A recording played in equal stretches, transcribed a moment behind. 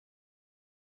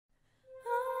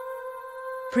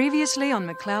Previously on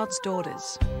McLeod's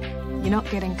Daughters. You're not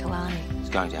getting Kalani. He's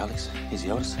going to Alex. He's the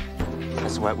eldest.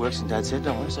 That's the way it works, and Dad said,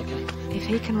 don't worry, it's okay. If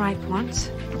he can rape once,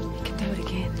 he can do it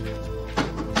again.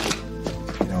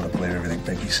 You don't want to believe everything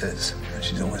Becky says.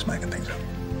 She's always making things up.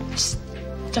 Just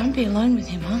don't be alone with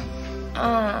him, huh?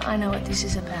 I know what this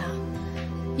is about.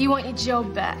 You want your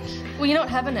job back. Well, you're not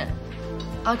having it.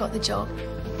 I got the job.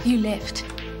 You left.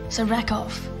 So rack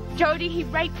off. Jodi, he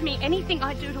raped me. Anything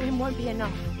I do to him won't be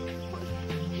enough.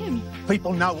 Him.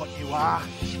 People know what you are.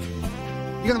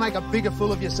 You're going to make a bigger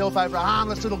fool of yourself over a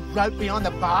harmless little grope behind the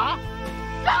bar?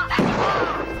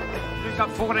 Who's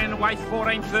got 14 away,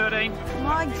 14, 13?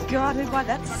 My God, who's like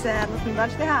that sad-looking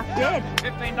bunch? They're half dead.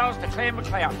 $15 to Claire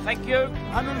McLeod. Thank you.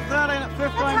 113 at $15.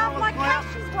 That's half my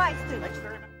cash is wasted. Thanks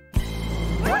very much.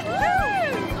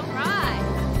 Woohoo! All right.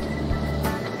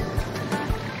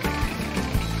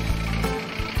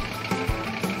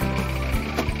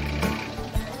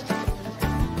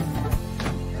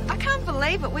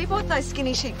 Believe it. We bought those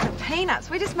skinny sheep for peanuts.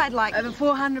 We just made like Over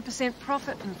 400%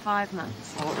 profit in 5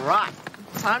 months. All right.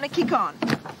 Time to kick on.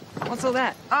 What's all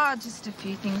that? Oh, just a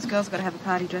few things. Girls got to have a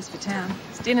party dress for town.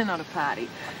 It's dinner, not a party.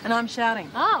 And I'm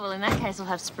shouting. Oh, well, in that case, we'll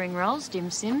have spring rolls,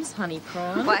 dim sims, honey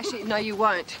prawn. Well, actually, no, you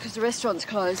won't, because the restaurant's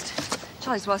closed.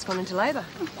 Charlie's wife's gone into labour.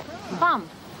 Bum.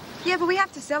 Yeah, but we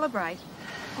have to celebrate.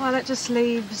 Well, that just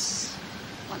leaves...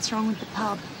 What's wrong with the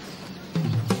pub?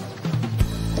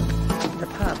 The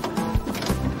pub.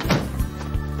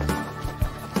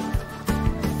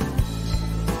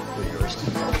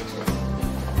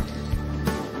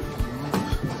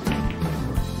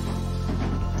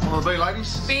 Will it be,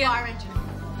 ladies? Fire engine.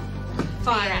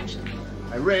 Fire engine.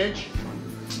 Hey, Reg,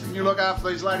 can you look after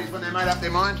these ladies when they're made up their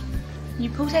mind? You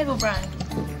pool table brain.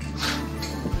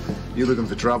 You looking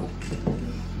for trouble?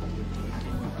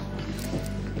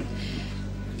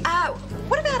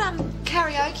 What about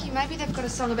karaoke? Maybe they've got a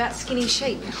song about skinny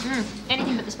sheep.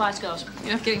 Anything but the Spice Girls.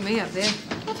 You're not getting me up there.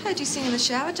 I've heard you sing in the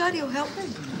shower. Jodi will help me.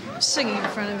 Singing in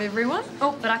front of everyone.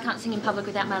 Oh, but I can't sing in public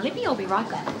without my lippy. I'll be right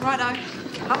back. Righto.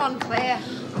 Come on, Claire.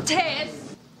 Tess!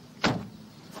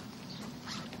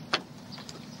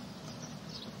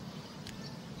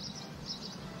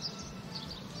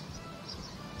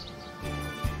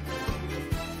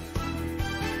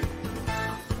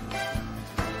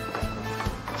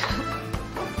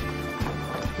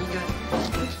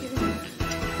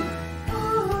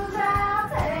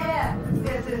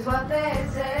 What they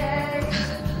say.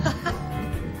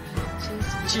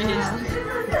 Jeez.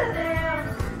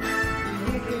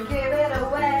 You can give it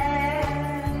away.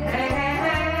 Hey, hey,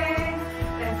 hey.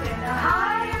 They say the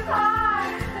higher you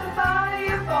climb, the farther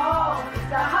you fall.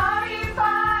 The harder you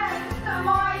fight, the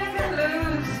more you can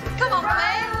lose. Come on,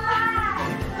 Claire.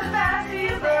 The faster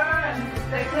you burn,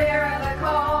 the clearer the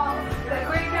call, the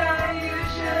quicker you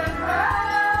should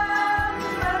run.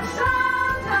 But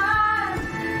sometimes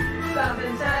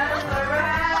something turns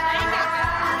around.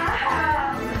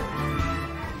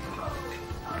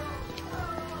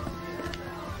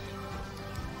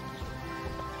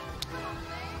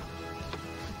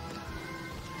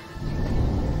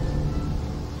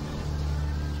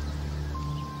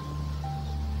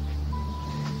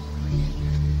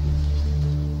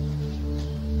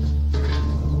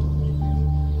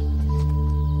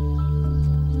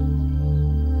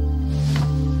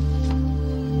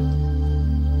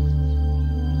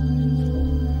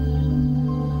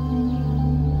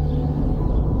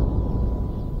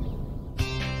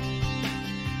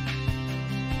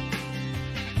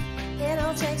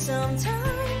 It'll take some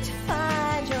time to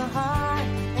find your heart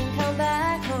and come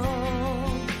back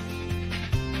home.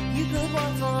 You could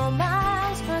walk for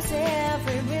miles, cross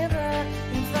every river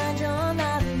and find you're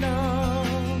not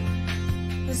alone.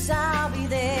 'Cause I'll be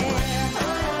there.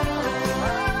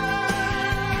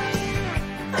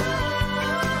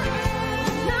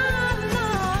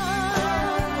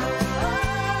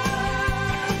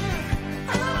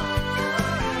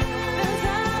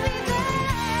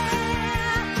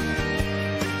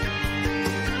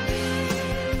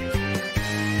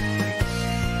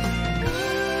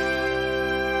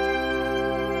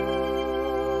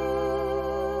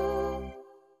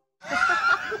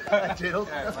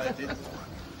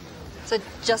 So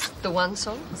just the one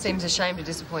song? Seems a shame to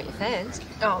disappoint your fans.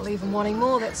 Oh, leave them wanting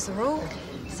more, that's the rule.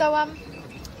 So,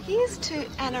 here's to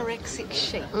anorexic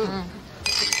sheep.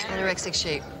 Anorexic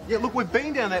sheep. Yeah, look, we've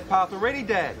been down that path already,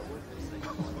 Dad.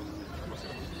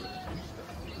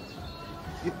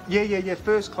 Yeah.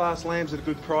 First-class lambs at a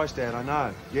good price, Dad, I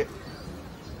know.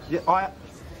 Yeah, I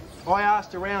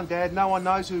asked around, Dad. No one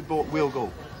knows who bought Wilgul.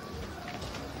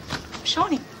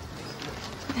 Shawnee,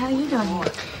 how are you doing?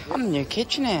 I'm the new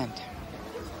kitchen hand.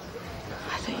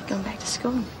 thought you'd gone back to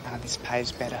school. No, this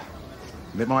pays better.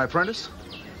 Met my apprentice?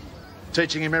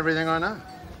 Teaching him everything I know.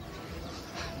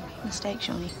 Mistake,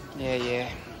 Johnny. Yeah.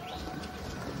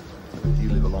 You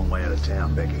live a long way out of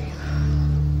town, Becky.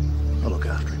 I'll look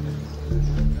after him.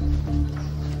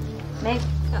 Meg.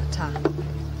 Oh, Ta.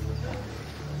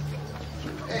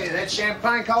 Hey, that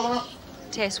champagne cold enough?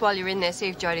 Tess, while you're in there, see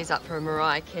if Jodi's up for a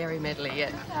Mariah Carey medley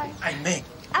yet. Hey, Meg.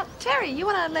 Terry, you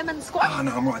want a lemon squash? Oh,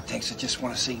 no, I'm right, thanks. I just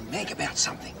want to see Meg about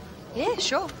something. Yeah,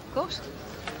 sure, of course.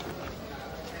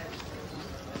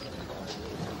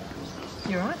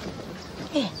 You all right?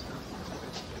 Yeah.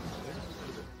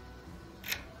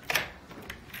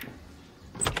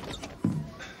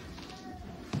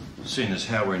 Seeing as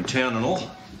how we're in town and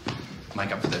all,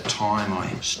 make up for the time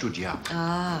I stood you up.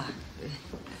 Ah.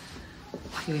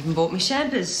 You even bought me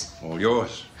champers. All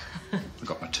yours. I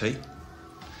got my tea.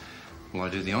 Will I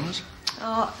do the honours?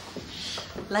 Oh,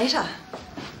 later.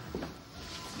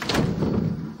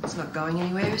 It's not going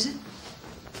anywhere, is it?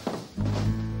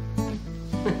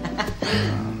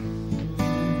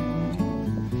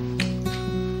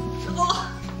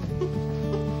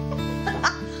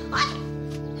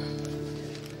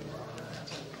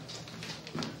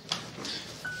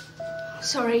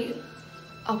 Sorry,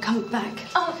 I'll come back.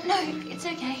 Oh, no, it's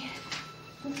okay.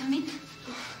 We'll come in.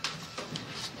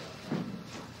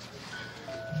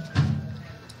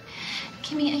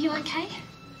 Kimmy, are you okay?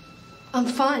 I'm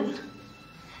fine.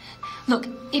 Look,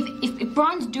 if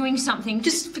Brian's doing something,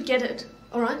 Just forget it,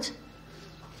 all right?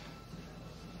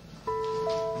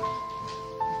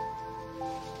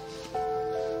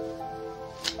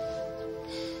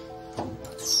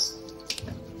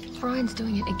 Brian's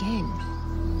doing it again.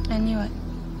 I knew it.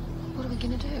 What are we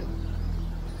going to do?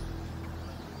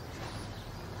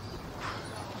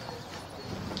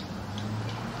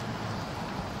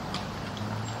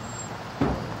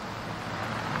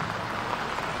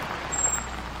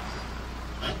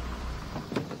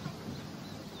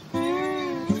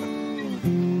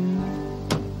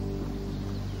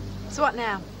 So what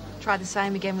now? Try the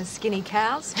same again with skinny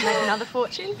cows? Make another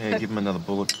fortune? Yeah, give him another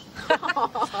bullet.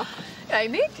 Hey,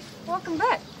 Nick. Welcome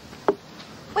back.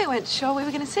 We weren't sure we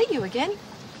were going to see you again.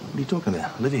 What are you talking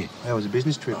about? Olivia, how was the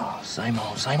business trip? Oh, same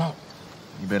old, same old.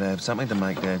 You better have something to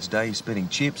make Dad's day. You're spitting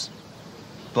chips,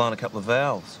 blowing a couple of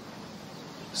valves.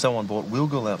 Someone bought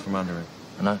Wilgul out from under it.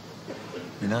 I know.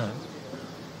 You know?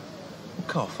 Well,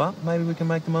 cough up. Maybe we can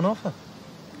make them an offer.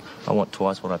 I want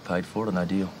twice what I paid for it, no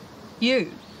deal.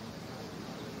 You?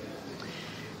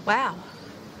 Wow.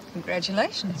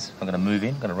 Congratulations. I'm going to move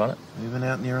in, going to run it. Moving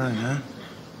out on your own, huh?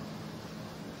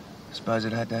 Suppose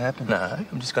it had to happen. No,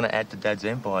 I'm just going to add to Dad's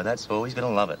empire, that's all. He's going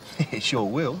to love it. He sure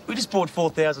will. We just bought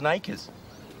 4,000 acres.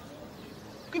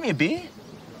 Give me a beer.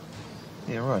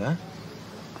 Yeah, right, huh?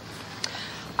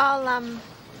 I'll,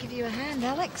 give you a hand,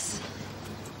 Alex.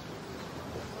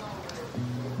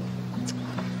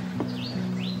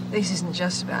 This isn't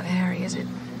just about Harry, is it?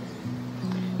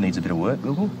 Needs a bit of work,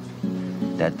 Google.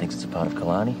 Dad thinks it's a part of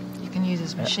Kalani. You can use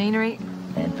his machinery.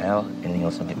 Manpower, anything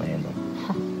else I'll get my hand on.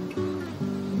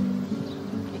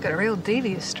 You've got a real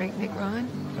devious streak, Nick Ryan.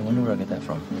 I wonder where I get that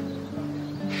from.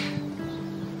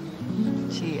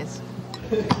 Cheers.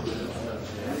 There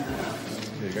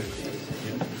you go.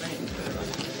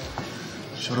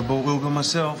 Should have bought Wilgul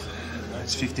myself.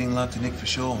 It's 15 love to Nick for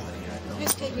sure.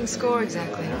 Who's keeping score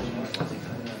exactly?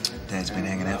 Dad's been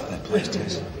hanging out for that place,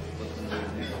 Tess.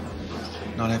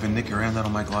 Not having Nick around,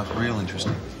 that'll make life real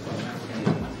interesting.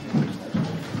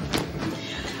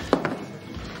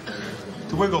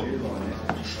 To Wiggle.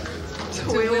 To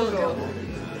Wilgul.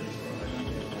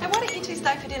 Hey, why don't you two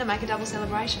stay for dinner, make a double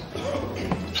celebration?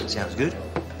 Sounds good.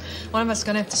 One of us is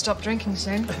going to have to stop drinking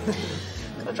soon.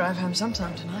 Gotta drive home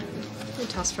sometime tonight. We'll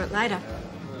toss for it later.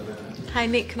 Hey,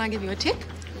 Nick, can I give you a tip?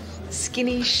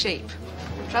 Skinny sheep.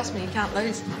 Trust me, you can't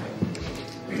lose.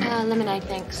 Lemonade,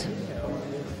 thanks.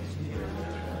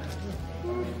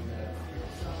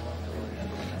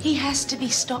 He has to be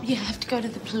stopped. You have to go to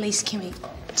the police, Kimmy.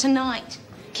 Tonight.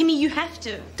 Kimmy, you have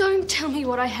to. Don't tell me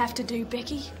what I have to do,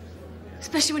 Becky.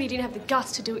 Especially when you didn't have the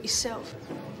guts to do it yourself.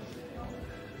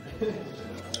 So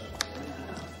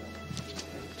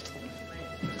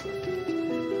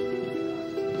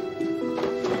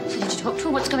did you talk to her?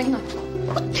 What's going on?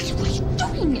 What are you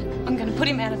doing? I'm going to put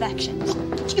him out of action.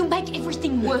 You'll make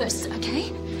everything worse,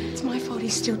 okay? It's my fault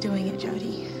he's still doing it,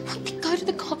 Jodi. Go to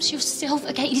the cops yourself,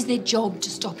 okay? It is their job to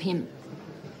stop him.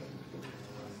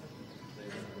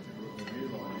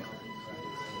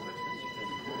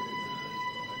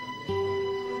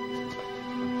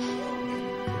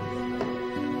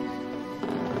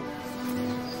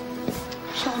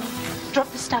 Sean, drop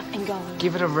the stuff and I'm going.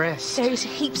 Give it a rest. There is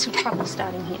heaps of trouble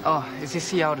starting here. Oh, is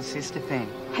this the older sister thing?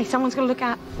 Hey, someone's got to look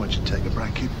out. Why don't you take a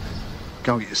break, kid?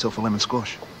 Go and get yourself a lemon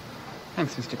squash.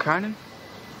 Thanks, Mr. Cronin.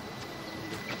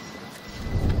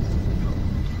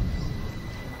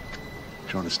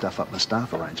 Trying to stuff up my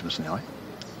staff arrangements now, eh?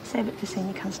 Save it for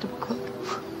senior constable cook.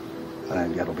 I don't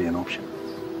think that'll be an option.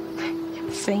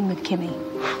 Scene with Kimmy.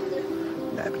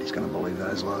 Nobody's going to believe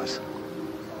those lies.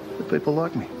 But people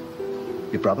like me.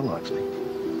 Your brother likes me.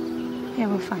 Yeah,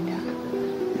 we'll find out.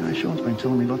 You know, Sean's been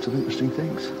telling me lots of interesting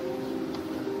things.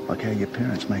 Like how your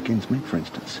parents make ends meet, for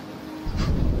instance.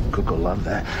 Cook will love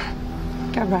that.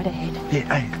 Go right ahead.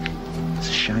 Yeah, hey, it's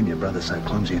a shame your brother's so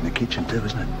clumsy in the kitchen too,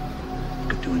 isn't it?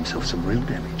 Could do himself some real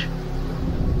damage.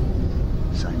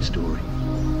 Same story.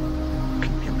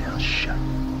 Keep your mouth shut.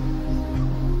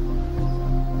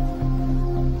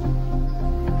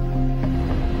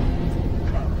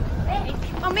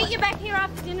 I'll meet you back here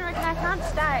after dinner, okay? I can't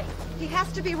stay. He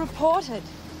has to be reported.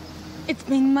 It's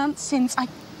been months since I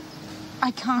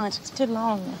can't. It's too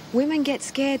long. Women get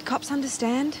scared. Cops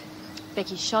understand.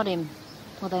 Becky shot him.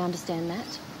 Well, they understand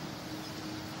that.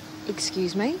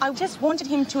 Excuse me? I just wanted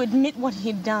him to admit what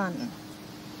he'd done.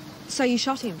 So you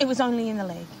shot him? It was only in the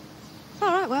leg. All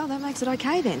right, well, that makes it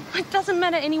okay then. It doesn't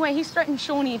matter anyway. He's threatened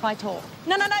Shawnee if I talk.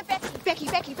 No, Becky.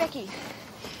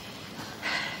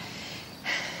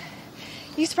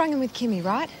 You sprung him with Kimmy,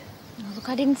 right? Oh, look,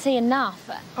 I didn't see enough.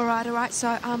 All right.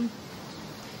 So,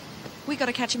 we got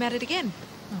to catch him at it again.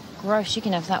 Oh, gross. You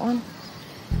can have that one.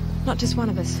 Not just one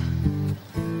of us.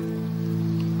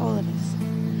 All of us.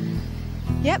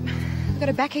 Yep. We've got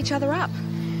to back each other up.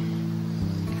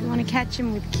 If we want to catch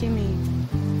him with Kimmy,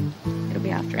 it'll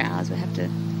be after hours. We'll have to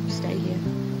stay here.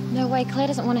 No way. Claire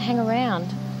doesn't want to hang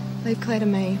around. Leave Claire to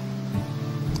me.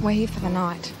 We're here for the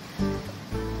night.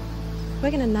 We're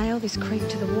going to nail this creep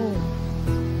to the wall.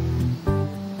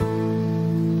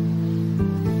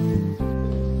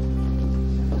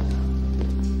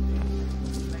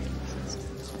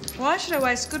 Why should I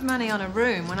waste good money on a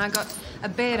room when I got a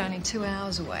bed only 2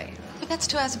 hours away? But that's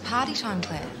 2 hours of party time,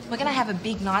 Claire. We're going to have a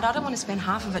big night. I don't want to spend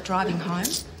half of it driving home.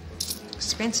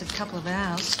 Expensive couple of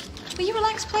hours. Will you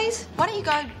relax, please? Why don't you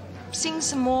go sing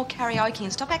some more karaoke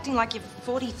and stop acting like you're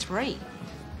 43?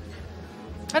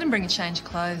 I didn't bring a change of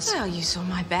clothes. Well, you saw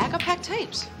my bag. I packed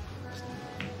heaps.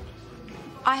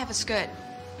 I have a skirt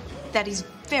that is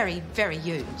very, very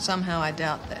you. Somehow I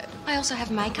doubt that. I also have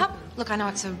makeup. Look, I know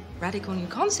it's a radical new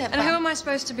concept, And but... who am I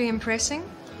supposed to be impressing?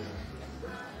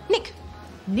 Nick.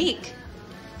 Nick?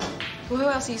 Well, who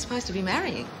else are you supposed to be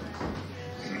marrying?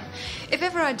 If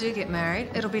ever I do get married,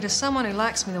 it'll be to someone who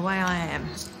likes me the way I am.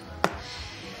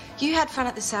 You had fun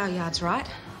at the sale yards, right?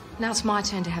 Now it's my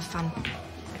turn to have fun.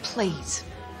 Please.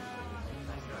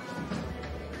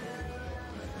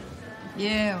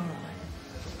 Yeah,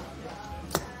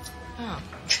 all right. Oh.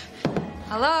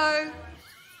 Hello?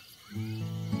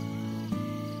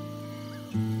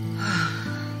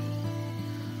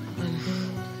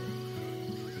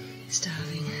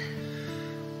 Starving.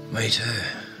 Me too.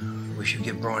 We should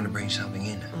get Brian to bring something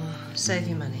in. Oh, save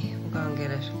your money. We'll go and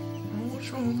get it. What's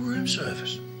wrong with room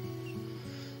service?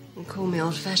 You call me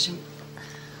old-fashioned.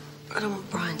 I don't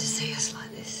want Brian to see us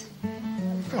like this.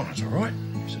 Brian's all right.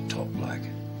 He's a top bloke.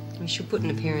 We should put an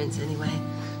appearance anyway.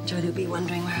 Jodi will be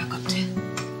wondering where I got to.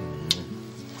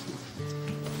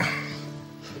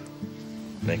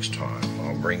 Next time,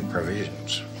 I'll bring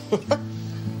provisions.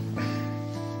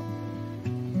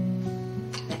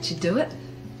 That should do it.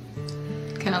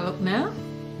 Can I look now?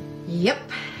 Yep.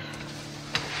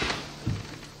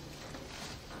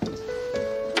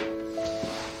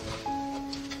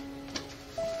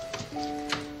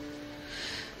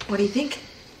 What do you think?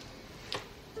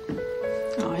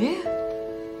 Oh, yeah?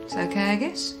 It's okay, I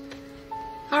guess.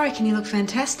 I reckon you look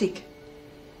fantastic.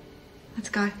 Let's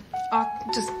go. Oh,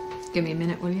 just give me a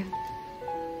minute, will you?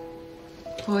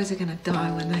 Boys are gonna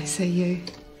die when they see you.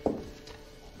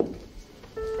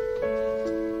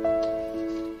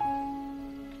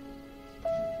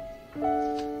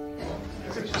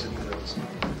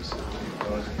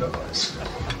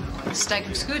 The steak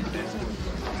looks good.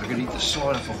 I could eat the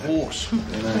side of a horse.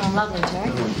 Oh, lovely, Jerry.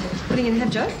 What are you gonna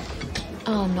have, Jo?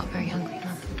 Oh, I'm not very hungry,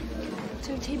 no.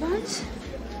 2 T-bones?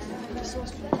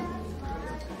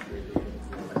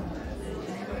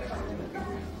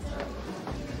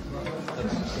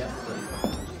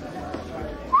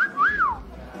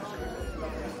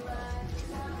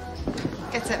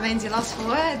 Guess that means you're lost for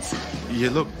words. You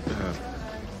look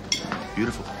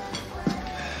beautiful.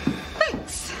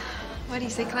 Thanks. Where do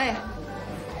you see Claire?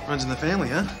 Runs in the family,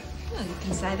 huh? Well, you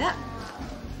can say that.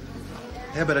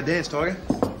 How about a dance, Tiger?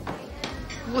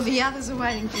 Well, the others are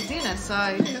waiting for dinner, so...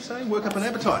 Yeah, so work up an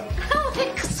appetite.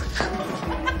 Alex!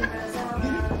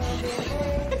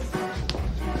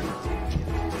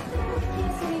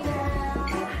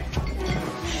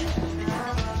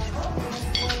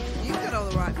 You've got all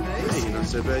the right moves. Hey, you're not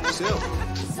so bad yourself.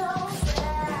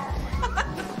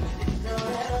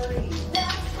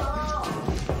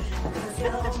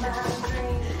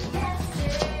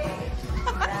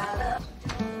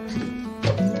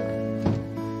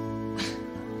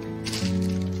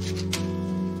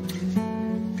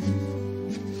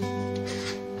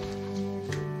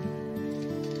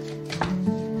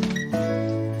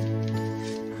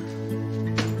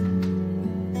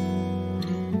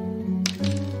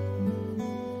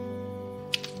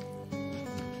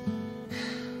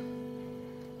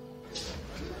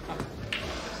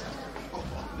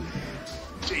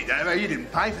 Gee, Davo, you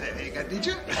didn't pay for that haircut, did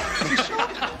you?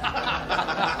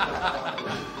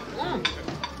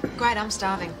 Great, I'm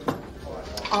starving.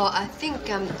 Oh, I think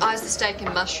I was the steak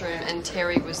and mushroom and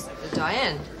Terry was the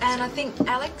Diane. And I think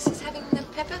Alex is having the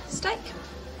pepper steak.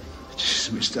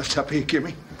 Just me stuffed up here,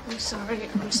 Kimmy. I'm sorry,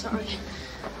 I'm sorry.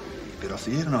 Bit off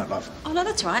the air tonight, love. Oh, no,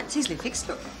 that's right. It's easily fixed,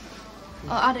 look.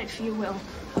 Oh, I don't feel well.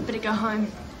 I better go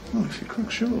home. Oh, if you're crook,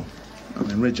 sure. I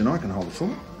mean, Reg and I can hold the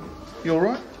fort. You all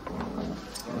right?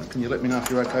 Can you let me know if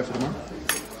you're okay for tomorrow?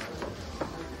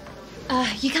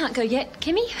 You can't go yet,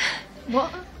 Kimmy.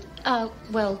 What?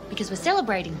 Well, because we're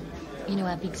celebrating. You know,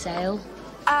 our big sale.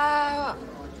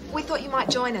 We thought you might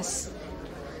join us.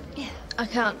 Yeah, I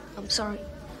can't. I'm sorry.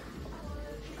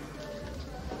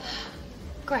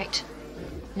 Great.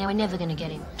 Now we're never going to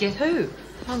get him. Get who?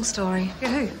 Long story.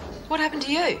 Get who? What happened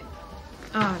to you?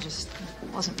 Oh, just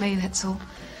wasn't me, that's all.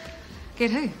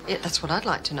 Get who? Yeah, that's what I'd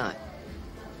like to know.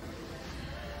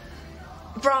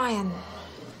 Brian.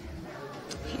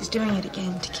 He's doing it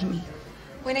again to Kimmy.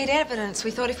 We need evidence. We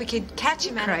thought if we could catch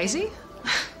him... Crazy?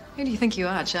 Who do you think you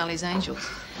are, Charlie's Angels?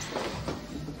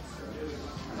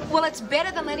 Well, it's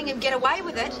better than letting him get away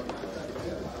with it.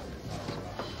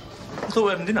 I thought we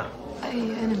were having dinner. Oh,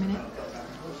 yeah, in a minute.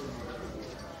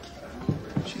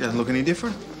 She doesn't look any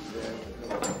different.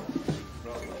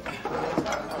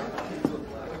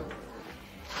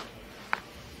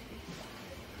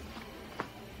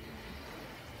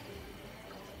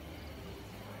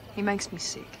 He makes me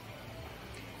sick.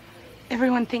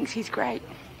 Everyone thinks he's great.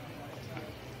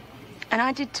 And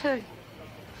I did too.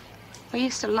 We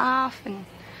used to laugh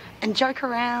and joke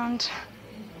around.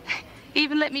 He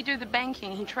even let me do the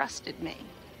banking. He trusted me.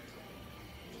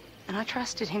 And I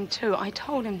trusted him too. I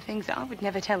told him things that I would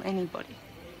never tell anybody.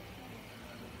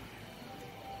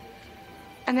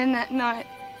 And then that night,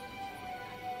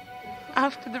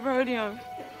 after the rodeo,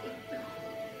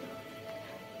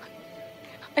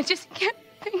 I just kept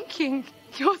thinking,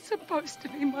 you're supposed to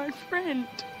be my friend.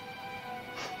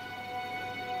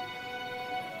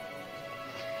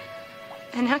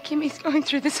 And now Kimmy's going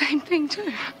through the same thing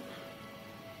too.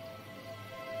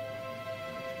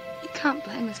 You can't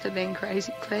blame us for being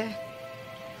crazy, Claire.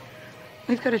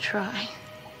 We've got to try.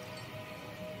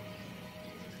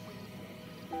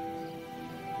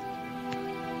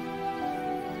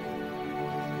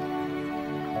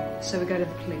 So we go to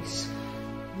the police.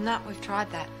 No, we've tried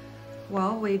that.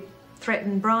 Well, we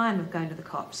threatened Brian with going to the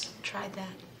cops. Tried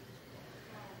that.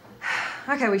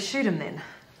 Okay, we shoot him then.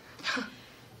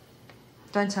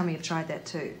 Don't tell me you've tried that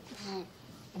too.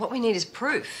 What we need is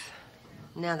proof.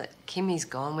 Now that Kimmy's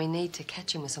gone, we need to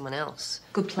catch him with someone else.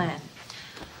 Good plan.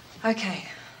 Okay,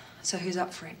 so who's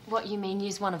up for it? What, you mean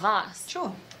use one of us?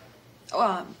 Sure.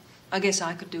 Well, I guess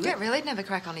I could do it. Yeah, really? Never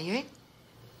crack on to you.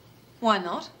 Why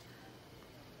not?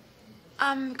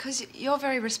 Because you're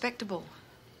very respectable.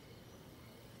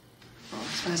 Well, I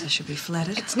suppose I should be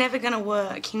flattered. It's never going to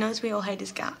work. He knows we all hate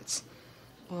his guts.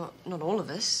 Well, not all of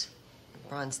us.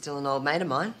 Brian's still an old mate of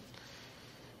mine.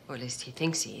 Or at least he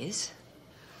thinks he is.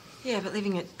 Yeah, but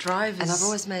living at Drove is... And I've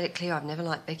always made it clear I've never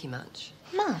liked Becky much.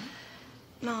 Mum.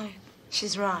 No,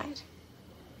 she's right.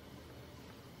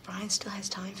 Brian still has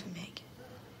time for Meg.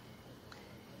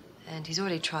 And he's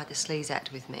already tried the sleaze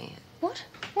act with me. What?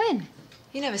 When?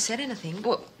 You never said anything.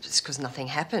 Well, just because nothing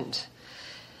happened.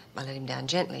 I let him down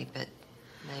gently, but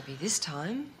maybe this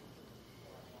time...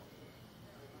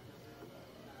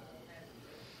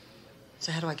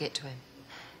 So how do I get to him?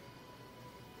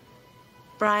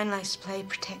 Brian likes to play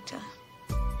protector.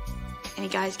 Any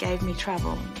guys gave me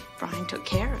trouble, Brian took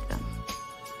care of them.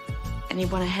 And he'd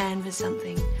want a hand with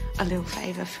something, a little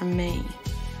favour from me.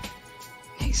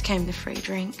 Next came the free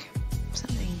drink,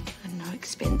 something, I don't know,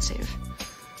 expensive.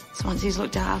 So once he's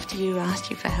looked after you, asked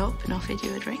you for help and offered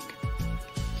you a drink.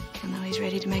 And now he's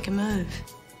ready to make a move.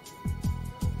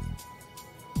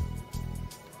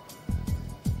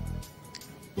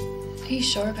 Are you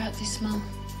sure about this, Mum?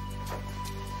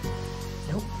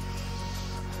 Nope.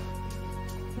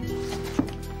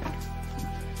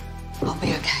 I'll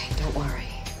be okay, don't worry.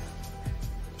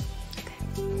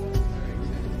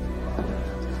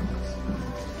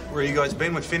 Where you guys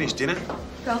been? We're finished dinner.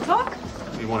 Girl talk?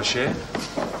 You want to share?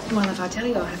 Well, if I tell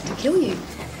you, I'll have to kill you.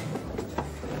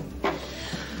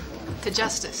 To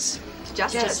justice.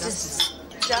 Justice.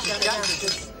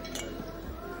 Justice.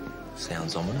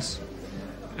 Sounds ominous.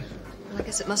 Well, I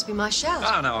guess it must be my shout.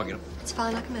 Oh, no, I'll get him. It's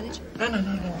fine, I can manage.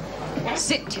 No.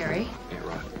 Sit, Terry. Yeah,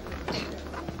 right.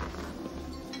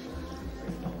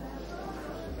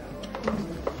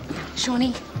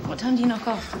 Shawnee, what time do you knock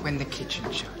off? When the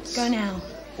kitchen shuts. Go now.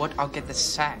 What? I'll get the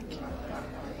sack.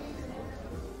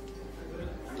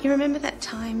 You remember that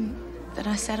time that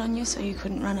I sat on you so you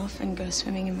couldn't run off and go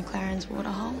swimming in McLaren's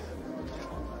waterhole?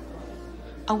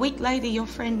 A week later, your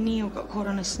friend Neil got caught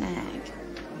on a snag.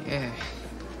 Yeah.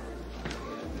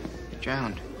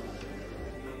 Drowned.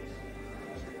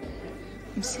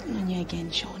 I'm sitting on you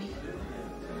again, Shawnee.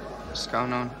 What's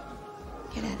going on?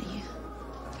 Get out of here.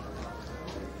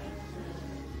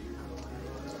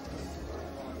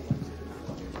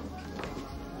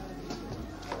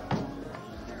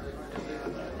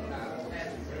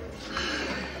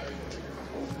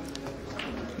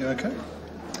 You okay?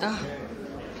 Oh.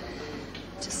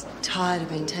 Just tired of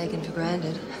being taken for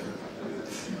granted.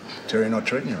 Terry not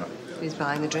treating you right? Who's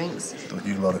buying the drinks? Thought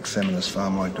you lot at Feminist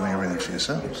Farm like doing everything for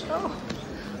yourselves. Oh,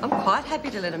 I'm quite happy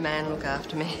to let a man look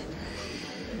after me.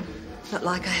 Not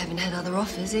like I haven't had other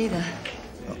offers either.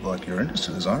 Not like you're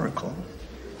interested, as I recall.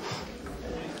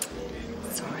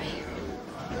 Sorry.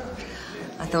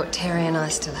 I thought Terry and I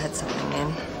still had something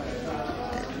then.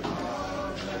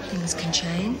 But things can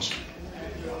change.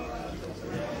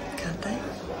 Can't they?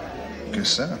 Guess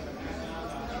so.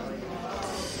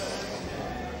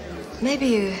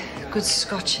 Maybe a good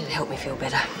scotch would help me feel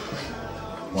better.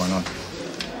 Why not?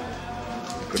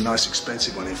 Got a nice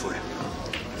expensive one here for you.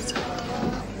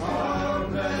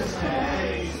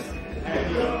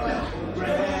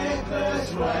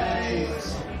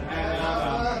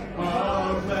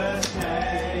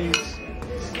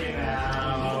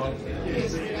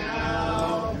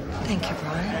 Thank you,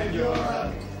 Brian.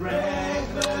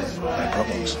 No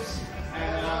problems.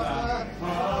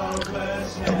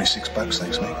 That'll be $6,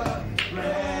 thanks, mate.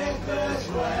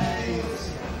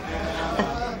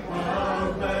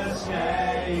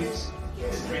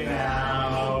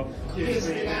 Kiss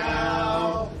me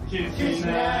now, kiss me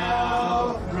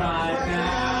now, right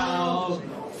now,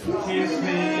 kiss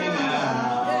me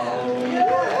now.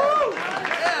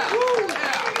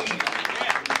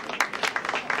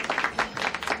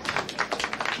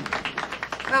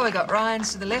 Well, we got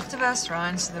Ryan's to the left of us,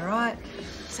 Ryan's to the right.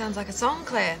 Sounds like a song,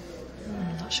 Claire.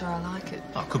 Not sure I like it.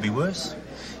 Oh, could be worse.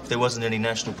 If there wasn't any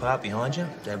national park behind you,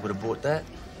 Dad would have bought that,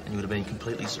 and you would have been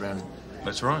completely surrounded.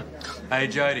 That's right. Hey,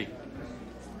 Jodi,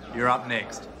 you're up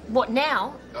next. What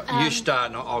now? You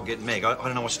start and I'll get Meg. I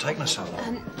don't know what's taking us so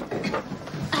long.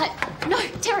 No,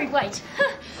 Terry, wait.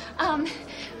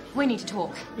 We need to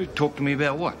talk. Talk to me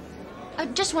about what? I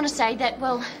just want to say that,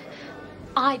 well,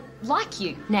 I like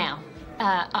you now.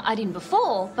 I didn't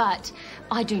before, but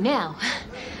I do now.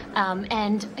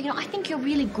 And, you know, I think you're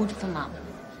really good for Mum.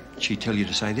 Did she tell you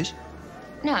to say this?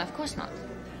 No, of course not.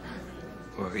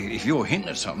 Well, if you're hinting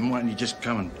at something, why don't you just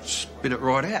come and spit it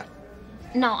right out?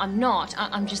 No, I'm not.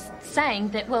 I'm just saying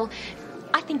that, well,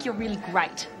 I think you're really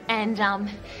great. And,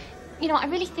 you know, I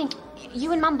really think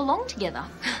you and Mum belong together.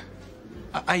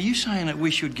 Are you saying that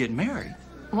we should get married?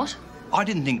 What? I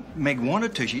didn't think Meg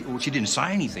wanted to. She didn't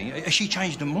say anything. Has she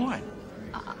changed her mind?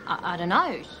 I don't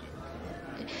know.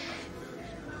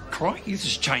 Crikey, this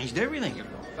has changed everything.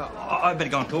 I better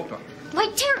go and talk to her.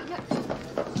 Wait, Terry!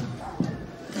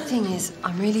 The thing is,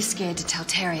 I'm really scared to tell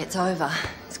Terry it's over.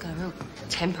 He's got a real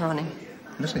temper on him.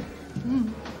 Is he?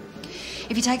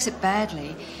 If he takes it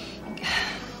badly, it'd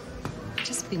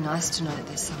just be nice to know that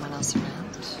there's someone else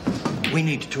around. We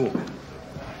need to talk.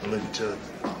 I'll leave it to it.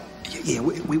 Yeah,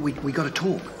 we got to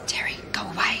talk. Terry, go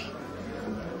away.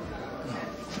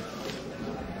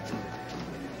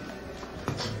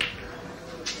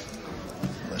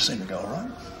 They seem to go all right.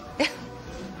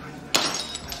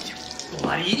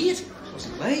 Bloody idiot.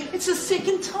 Wasn't me. It's the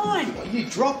second time. Well, you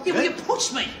dropped it. it. You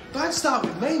pushed me. Don't start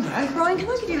with me, mate. Brian, can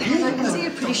I give you a hand? I can see a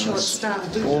pretty short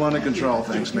start. All under control,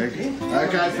 thanks, Meg.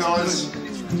 Okay, fellas.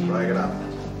 Break it up.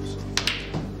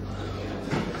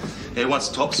 Yeah, once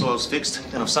the topsoil's fixed,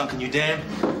 then I've sunk a new dam.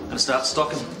 Gonna start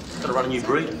stocking. Gotta run a new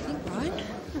breed. Brian?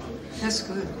 That's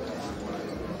good.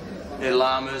 Yeah,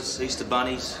 llamas, Easter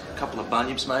bunnies, a couple of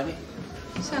bunyips maybe.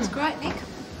 Sounds great, Nick.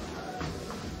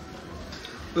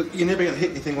 Look, you're never going to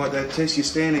hit anything like that, Tess. You're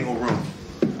standing all wrong.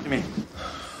 Come here.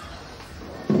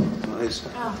 Nice.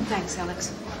 Oh, thanks,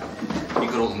 Alex. You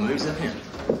got all the moves up here?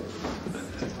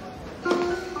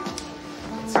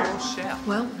 It's your shout.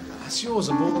 Well, That's yours.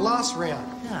 I bought the last round.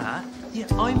 Nah, you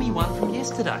owe me one from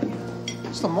yesterday.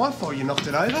 It's not my fault you knocked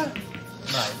it over.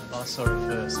 Mate, I saw it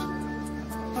first.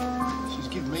 She's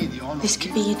giving me the honour. This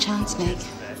could be your chance, Meg.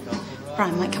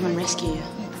 Brian might come and rescue you.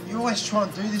 You always try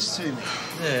and do this to me.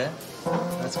 Yeah,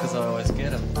 that's because I always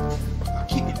get them.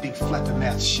 Keep your big flapping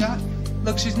mouth shut.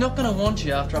 Look, she's not going to want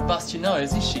you after I bust your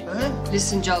nose, is she?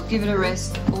 Listen, Joel, give it a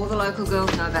rest. All the local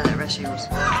girls know about that rash of yours.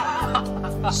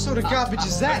 What sort of garbage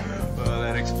is that? Well,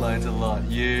 that explains a lot.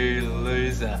 You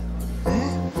loser.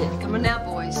 Yeah, come on now,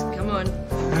 boys. Come on.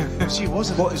 She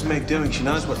wasn't. What is Meg doing? She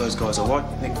knows what those guys are like.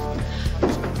 I think.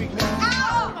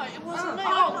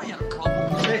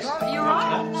 You're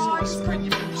right.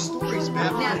 Stories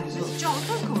about Now, Joel,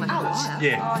 don't call me a liar.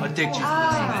 Yeah, I digged you for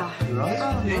this. You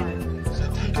right? Yeah. So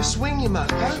take a swing, you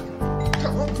must, eh?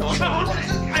 Come on.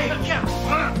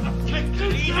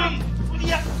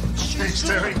 Thanks,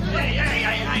 Terry.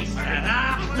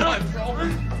 No problem.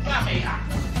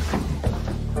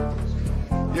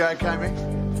 You okay, Meg?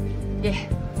 Yeah.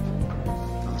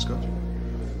 Nice, Scotch.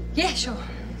 Yeah, sure.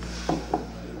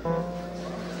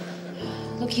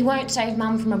 Look, he won't save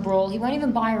Mum from a brawl. He won't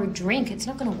even buy her a drink. It's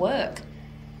not going to work.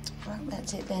 Well,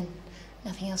 that's it then.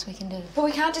 Nothing else we can do. but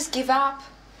we can't just give up.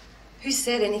 Who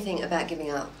said anything about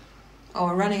giving up? Oh,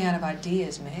 we're running out of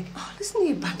ideas, Meg. Oh, listen to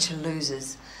you bunch of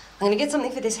losers. I'm going to get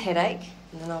something for this headache,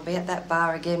 and then I'll be at that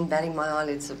bar again batting my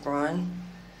eyelids at Brian.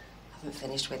 I haven't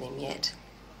finished with him yet.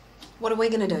 What are we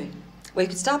going to do? Well, you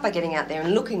could start by getting out there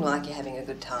and looking like you're having a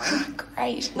good time.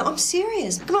 Great. No, I'm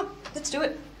serious. Come on, let's do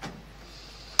it.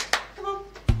 Come on.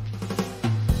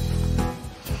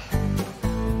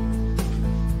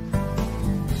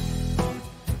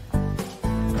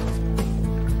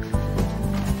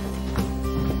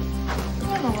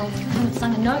 haven't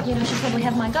sung a note yet. I should probably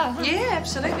have my go, huh? Yeah,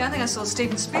 absolutely. I think I saw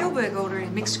Steven Spielberg ordering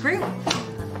a mixed grill.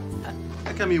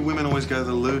 How come you women always go to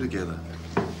the loo together?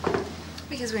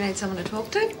 Because we need someone to talk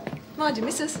to. Mind your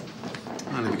missus.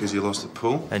 Only because you lost at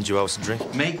pool. And you owe us a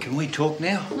drink. Meg, can we talk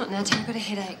now? Not now, Terry. I've got a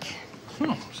headache.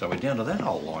 So we're down to that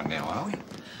whole line now, are we?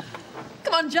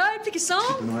 Come on, Jode, pick a song.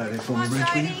 Keep an eye out there for me,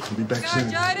 Rachel. I'll be back soon.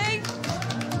 Jody.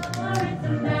 It's a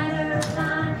matter of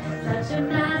time, such a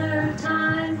matter of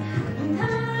time. And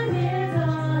time is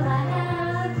all I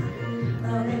have.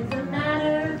 Oh, it's a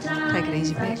matter of time. Take it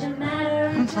easy, babe. Such a matter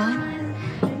of I'm fine. time.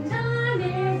 And time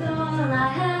is all I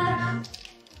have.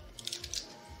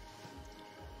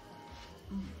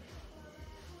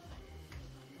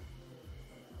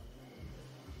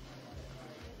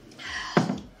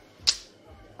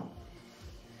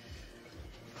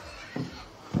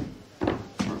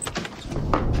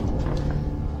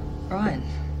 Brian.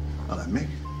 Hello, Mick.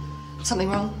 Something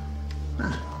wrong? No,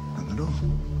 nothing at all.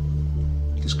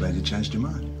 Just glad you changed your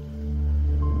mind.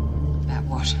 About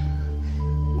what?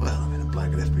 Well, I mean, a bloke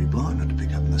would have to be blind not to pick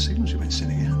up on the signals you've been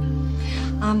sending out.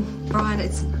 Brian,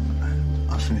 it's...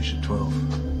 I finish at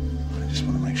 12. I just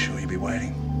want to make sure you'll be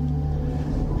waiting.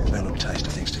 There's no little taste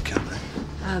of things to come, eh?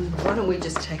 Why don't we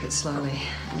just take it slowly?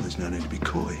 Well, there's no need to be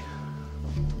coy.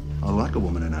 I like a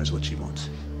woman who knows what she wants.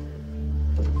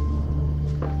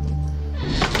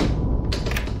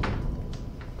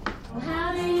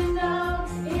 How do you know?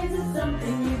 Is it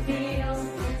something you feel?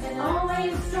 And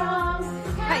always strong.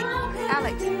 Hey,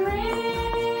 Alex.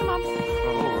 Come on.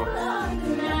 It's a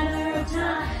matter of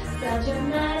time. Such a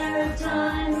matter of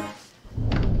time.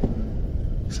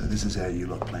 So this is how you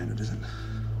lot planned it, is it?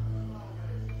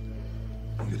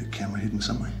 You got a camera hidden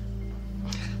somewhere?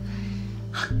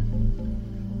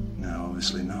 No,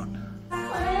 obviously not. When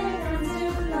it comes to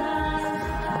love.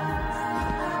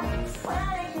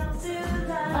 When it comes to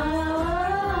love.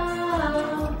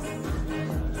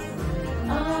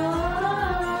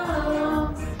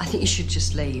 I think you should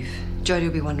just leave. Jodi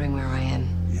will be wondering where I am.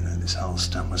 You know, this whole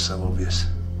stunt was so obvious.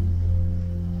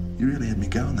 You really had me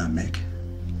going, though, Mick.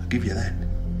 I'll give you that.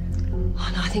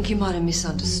 Oh, no, I think you might have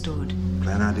misunderstood.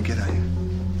 Playing hard to get, are you?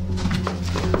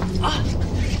 Oh.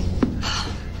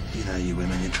 You know, you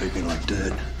women, you treat me like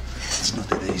dirt. It's not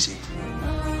that easy.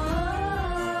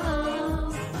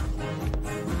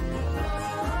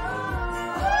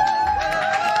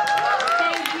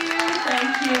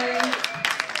 Thank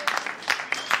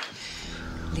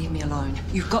you. Leave me alone.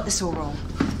 You've got this all wrong.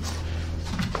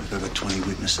 We've over 20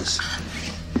 witnesses.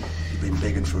 You've been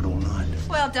begging for it all night.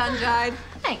 Well done, Jade.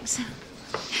 Thanks.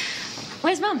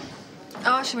 Where's Mum?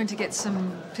 Oh, she went to get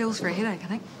some pills for a headache, I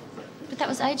think. But that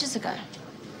was ages ago.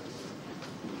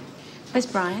 Where's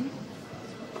Brian?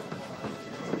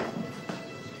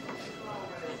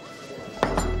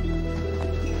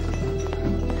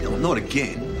 not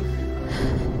again.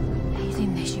 He's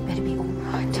in there. She better be all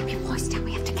right. Keep your voice down.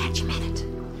 We have to catch him at it.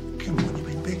 Come on, you've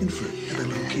been begging for it. Have a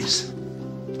little kiss.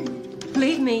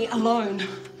 Leave me alone.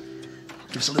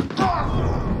 Give us a little...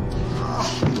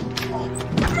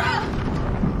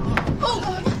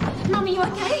 Oh, Mum, are you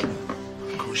okay?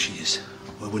 Of course she is.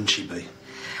 Why wouldn't she be?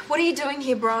 What are you doing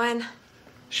here, Brian?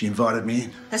 She invited me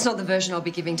in. That's not the version I'll be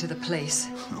giving to the police.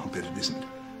 Oh, I bet it isn't.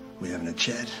 We're having a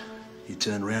chat. You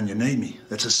turn around, you need me.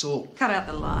 That's assault. Cut out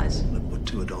the lies. Look, what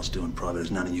two adults do in private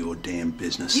is none of your damn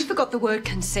business. You forgot the word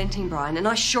consenting, Brian, and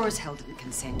I sure as hell didn't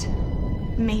consent.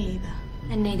 Me either.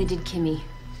 And neither did Kimmy.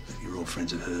 Look, you're all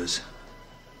friends of hers.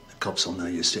 The cops will know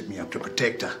you set me up to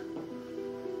protect her.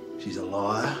 She's a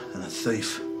liar and a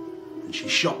thief. And she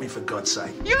shot me, for God's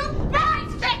sake. You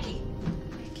lied, Becky!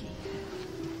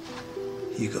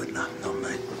 You got nothing on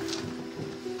me.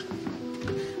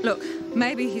 Look,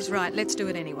 maybe he's right. Let's do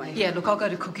it anyway. Yeah, look, I'll go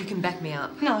to cook. You can back me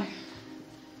up. No.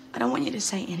 I don't want you to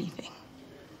say anything.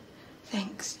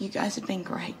 Thanks. You guys have been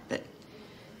great, but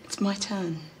it's my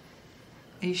turn.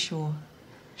 Are you sure?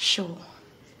 Sure.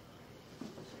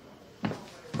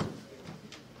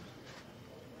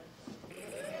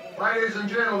 Ladies and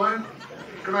gentlemen,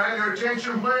 can I have your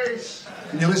attention, please?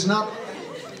 Can you listen up?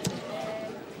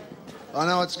 I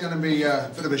know it's going to be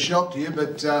a bit of a shock to you,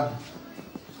 but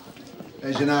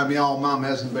as you know, my old mum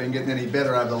hasn't been getting any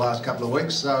better over the last couple of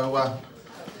weeks, so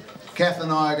Kath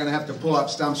and I are going to have to pull up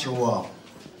stumps for a while.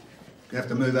 We have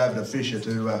to move over to Fisher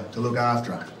to look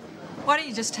after her. Why don't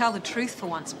you just tell the truth for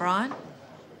once, Brian?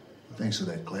 Thanks for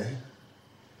that, Claire.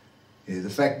 Yeah, the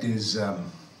fact is,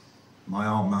 my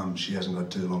old mum, she hasn't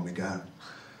got too long to go.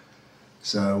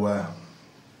 So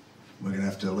we're going to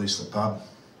have to lease the pub.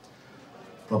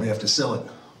 Probably have to sell it.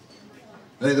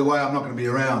 Either way, I'm not going to be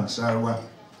around, so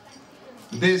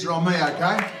the beers are on me, OK?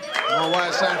 My way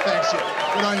of saying thanks to you.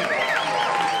 Good on you.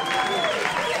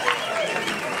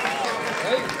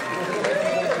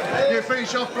 Can you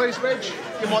finish off, please, Reg? Give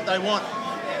them what they want.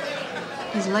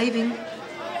 He's leaving.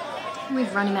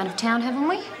 We've run him out of town, haven't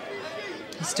we?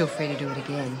 He's still free to do it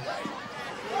again.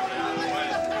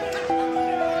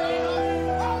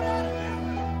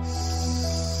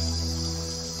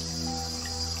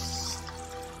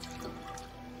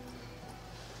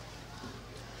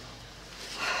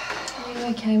 Are you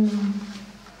okay, Mum?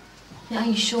 Are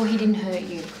you sure he didn't hurt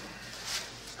you?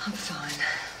 I'm fine.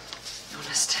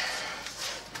 Honest.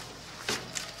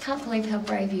 Can't believe how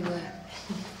brave you were.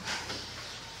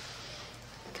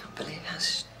 Can't believe how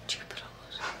stupid I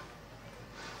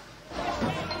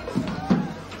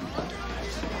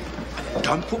was.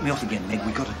 Don't put me off again, Meg.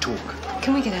 We got to talk.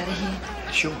 Can we get out of here?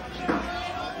 Sure.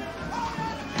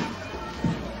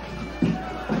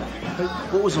 Hey,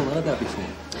 what was all that about before?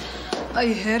 Oh,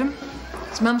 you heard him?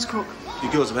 It's Mum's cook.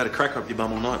 You girls have had a cracker up your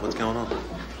bum all night. What's going on?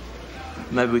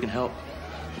 Maybe we can help.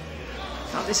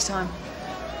 Not this time.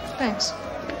 Thanks.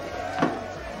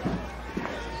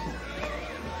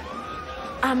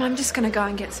 I'm just going to go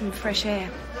and get some fresh air.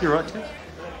 You're right, Tess.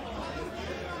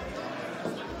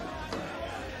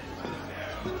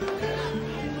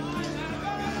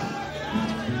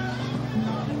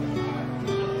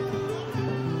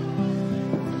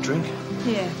 Drink?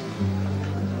 Yeah.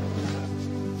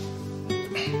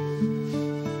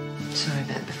 Sorry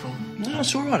about before. No,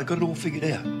 it's all right. I got it all figured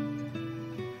out. You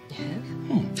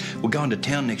have? We're going to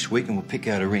town next week and we'll pick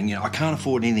out a ring. You know, I can't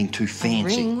afford anything too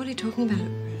fancy. Ring? What are you talking about?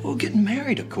 We're getting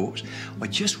married, of course. I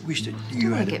just wish that You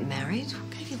you want had... to get married? What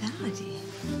gave you that idea?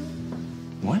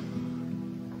 What?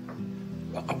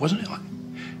 I wasn't...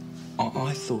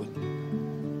 I thought...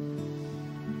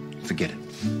 Forget it.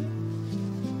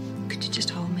 Could you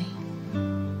just hold me?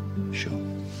 Sure.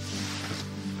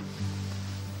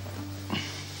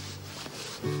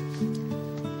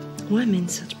 Why men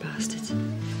such bastards? I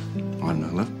don't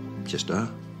know, love. Just are.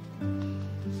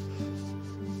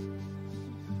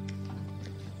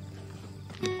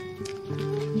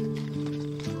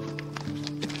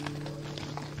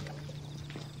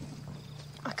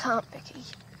 I can't, Becky.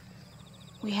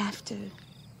 We have to.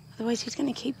 Otherwise, he's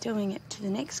going to keep doing it to the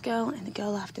next girl and the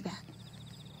girl after that.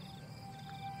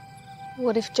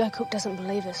 What if Joe Cook doesn't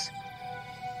believe us?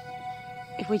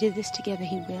 If we do this together,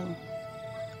 he will.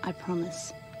 I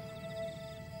promise.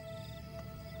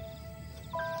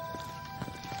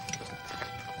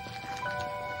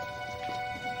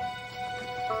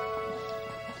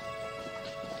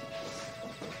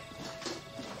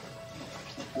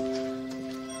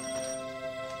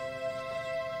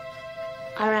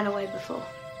 I ran away before.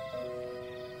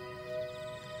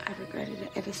 I've regretted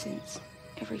it ever since,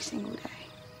 every single day.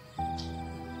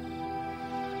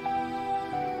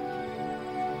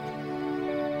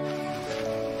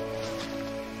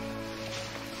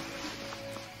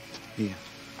 Here.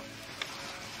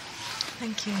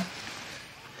 Thank you. It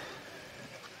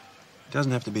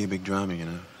doesn't have to be a big drama, you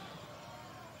know.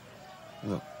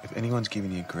 Look, if anyone's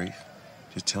giving you grief,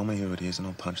 just tell me who it is and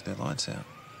I'll punch their lights out.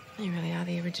 You really are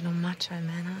the original macho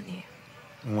man, aren't you?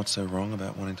 And what's so wrong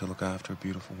about wanting to look after a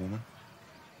beautiful woman?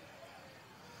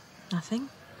 Nothing.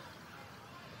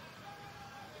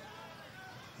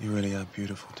 You really are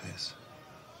beautiful, Tess.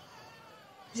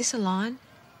 Is this a line?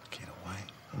 Get away.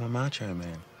 I'm a macho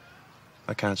man.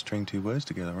 I can't string two words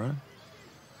together, right?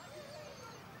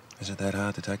 Is it that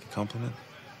hard to take a compliment?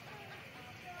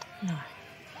 No.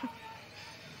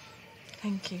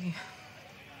 Thank you.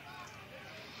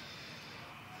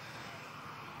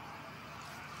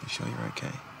 You sure you're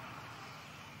okay?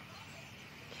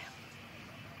 Yeah.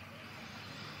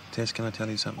 Tess, can I tell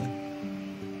you something?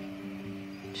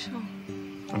 Sure.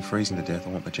 I'm freezing to death. I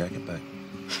want my jacket back.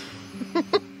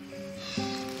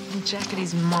 The jacket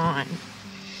is mine.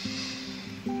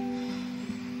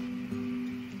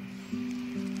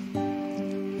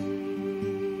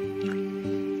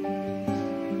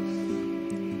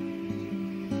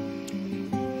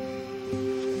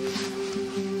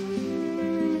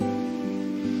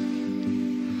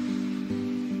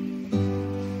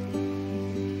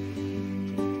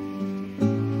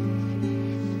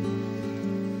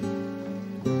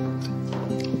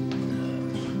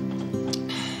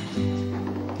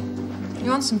 You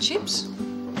want some chips?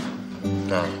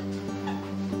 No.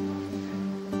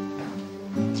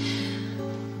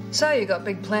 So you got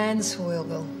big plans for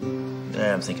Wheelville?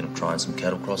 Yeah, I'm thinking of trying some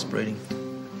cattle crossbreeding.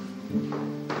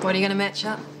 What are you going to match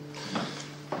up?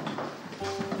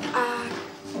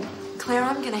 Claire,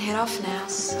 I'm going to head off now,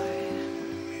 so...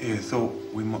 Yeah, thought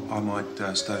I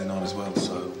might stay the night as well,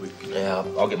 so we... Yeah,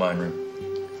 I'll get my own room.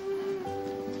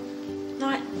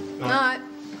 Night. Night.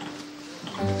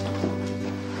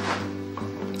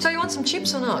 So you want some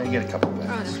chips or not? Yeah, you get a couple of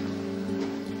bags. Right.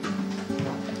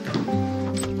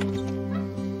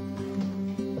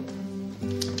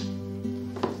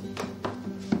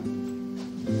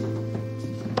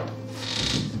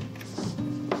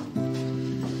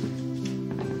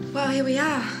 Well, here we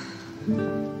are.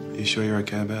 You sure you're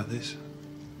okay about this?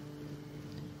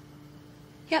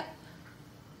 Yep.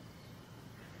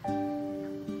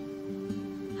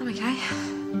 I'm okay.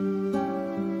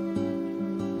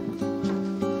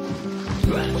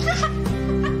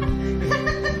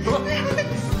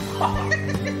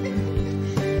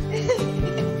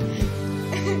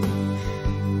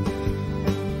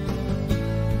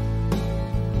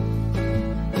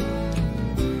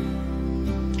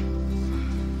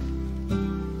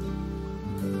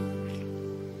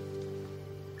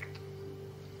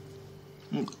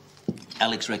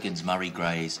 Alex reckons Murray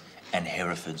Greys and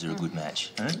Herefords are a good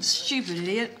match. Huh? Stupid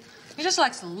idiot. He just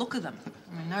likes the look of them. I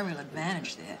mean, no real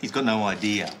advantage there. He's got no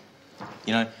idea.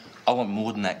 You know, I want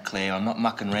more than that, Claire. I'm not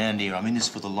mucking around here. I'm in this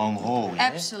for the long haul, yeah?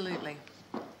 Absolutely.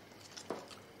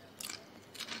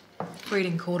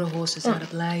 Breeding quarter horses out of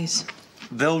Blaze.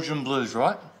 Belgian Blues,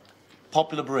 right?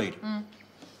 Popular breed.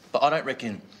 But I don't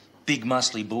reckon big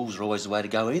muscly bulls are always the way to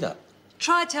go either.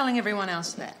 Try telling everyone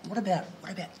else that. What about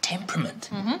temperament?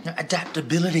 You know,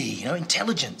 adaptability,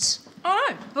 intelligence? I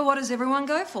know, but what does everyone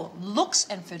go for? Looks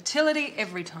and fertility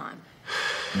every time.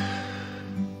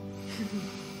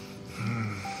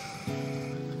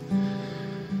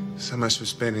 So much for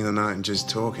spending the night and just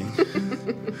talking.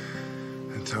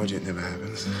 I told you it never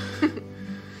happens.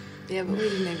 Yeah, but we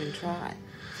didn't even try.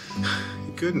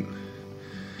 You couldn't.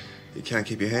 You can't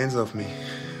keep your hands off me.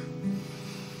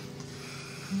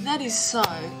 That is so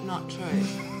not true.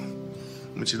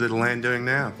 What's your little land doing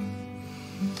now?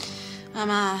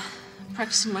 I'm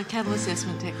practicing my cattle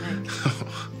assessment technique.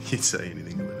 You'd say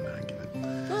anything to win an argument.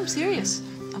 No, I'm serious.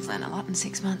 I've learned a lot in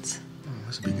 6 months. Oh,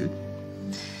 this will be good.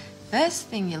 First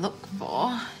thing you look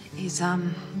for is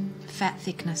fat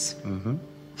thickness. Mm-hmm.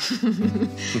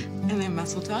 And then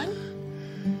muscle tone.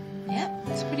 Yeah,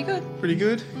 that's pretty good. Pretty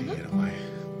good? Get away.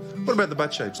 What about the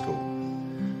butt shape score?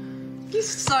 You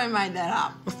so made that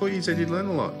up. I thought you said you'd learn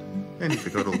a lot. And you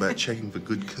forgot all about checking for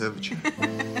good curvature.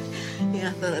 Yeah,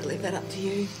 I thought I'd leave that up to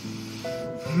you.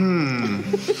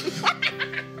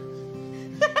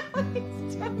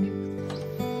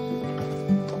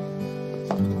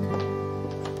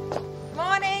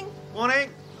 Morning. Morning.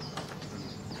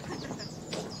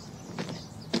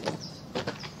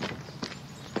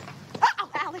 Oh,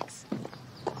 Alex.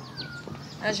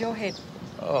 How's your head?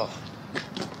 Oh,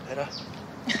 better.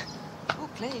 Oh,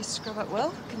 Claire, you scrub it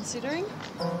well, considering.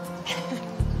 A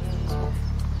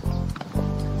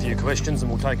few questions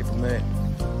and we'll take it from there.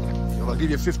 Well, I'll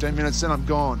give you 15 minutes, then I'm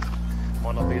gone.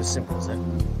 Might not be as simple as that.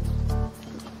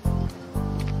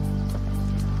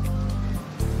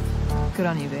 Good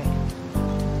on you, Beck.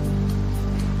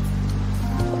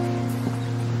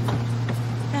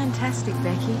 Fantastic,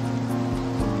 Becky.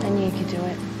 I knew you could do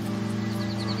it.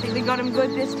 Think we got him good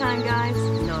this time, guys?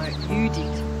 No, you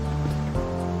did.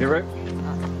 You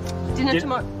right? Dinner Yep.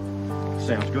 tomorrow.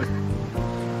 Sounds good.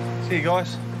 See you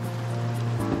guys.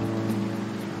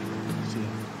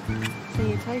 See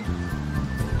you too.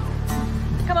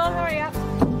 Come on, hurry up.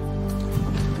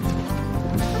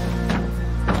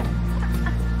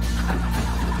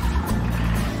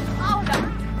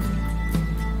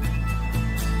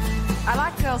 I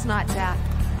like girls' nights out.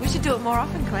 We should do it more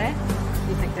often, Claire.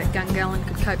 You think that Gungallen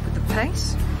could cope with the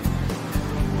pace?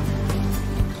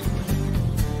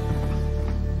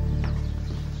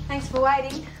 Thanks for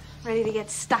waiting. Ready to get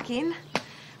stuck in.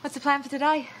 What's the plan for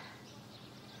today?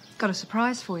 Got a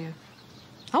surprise for you.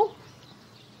 Oh.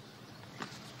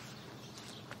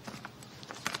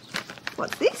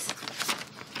 What's this?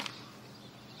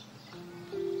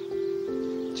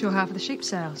 It's your half of the sheep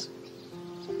sales.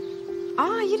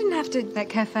 Oh, you didn't have to... That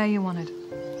cafe you wanted.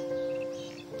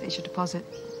 There's your deposit.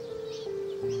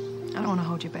 I don't want to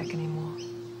hold you back anymore.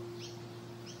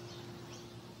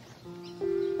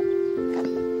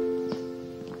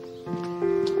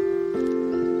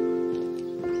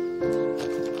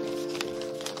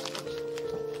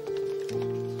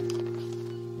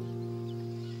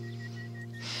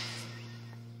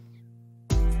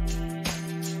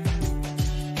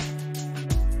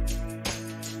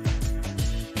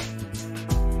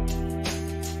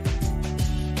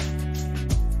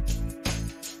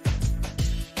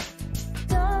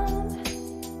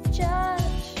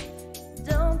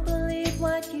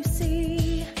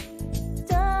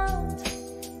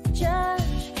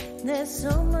 There's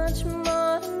so much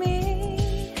more to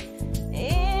me.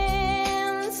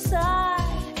 Inside,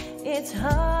 it's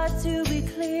hard to be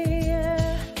clear.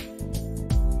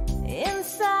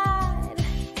 Inside,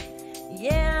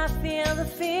 yeah, I feel the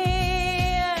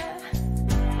fear.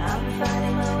 I'm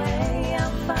finding my way,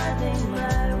 I'm finding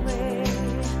my way.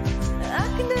 I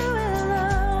can do it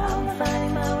alone. I'm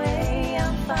finding my way,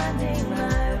 I'm finding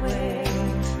my way.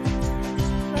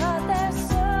 But there's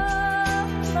so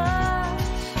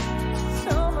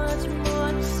much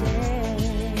more to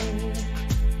say.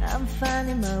 I'm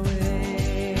finding my way.